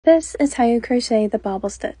This is how you crochet the bobble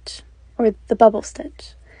stitch, or the bubble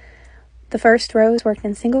stitch. The first row is worked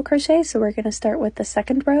in single crochet, so we're going to start with the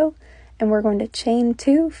second row, and we're going to chain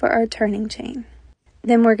 2 for our turning chain.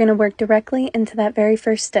 Then we're going to work directly into that very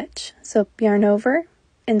first stitch. So yarn over,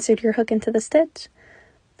 insert your hook into the stitch,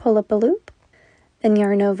 pull up a loop, then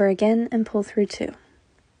yarn over again and pull through 2.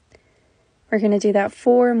 We're going to do that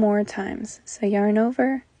 4 more times. So yarn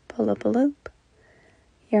over, pull up a loop,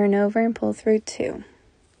 yarn over and pull through 2.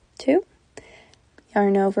 2,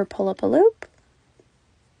 yarn over, pull up a loop,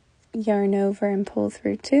 yarn over and pull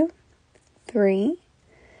through 2, 3,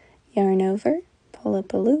 yarn over, pull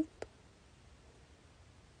up a loop,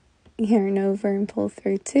 yarn over and pull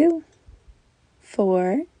through 2,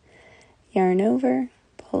 4, yarn over,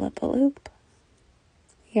 pull up a loop,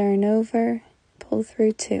 yarn over, pull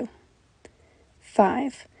through 2,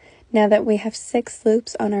 5. Now that we have 6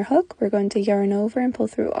 loops on our hook, we're going to yarn over and pull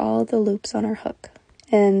through all the loops on our hook.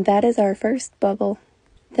 And that is our first bubble.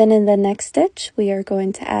 Then in the next stitch, we are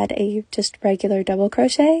going to add a just regular double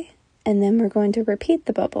crochet, and then we're going to repeat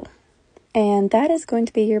the bubble. And that is going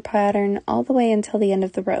to be your pattern all the way until the end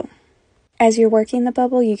of the row. As you're working the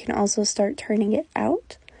bubble, you can also start turning it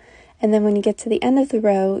out. And then when you get to the end of the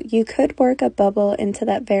row, you could work a bubble into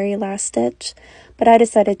that very last stitch, but I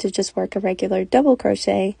decided to just work a regular double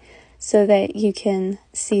crochet so that you can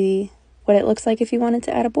see what it looks like if you wanted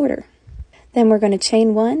to add a border. Then we're going to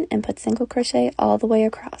chain 1 and put single crochet all the way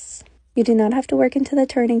across. You do not have to work into the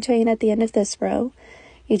turning chain at the end of this row.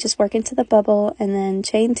 You just work into the bubble and then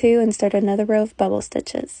chain 2 and start another row of bubble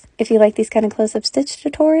stitches. If you like these kind of close-up stitch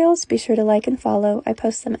tutorials, be sure to like and follow. I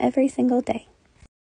post them every single day.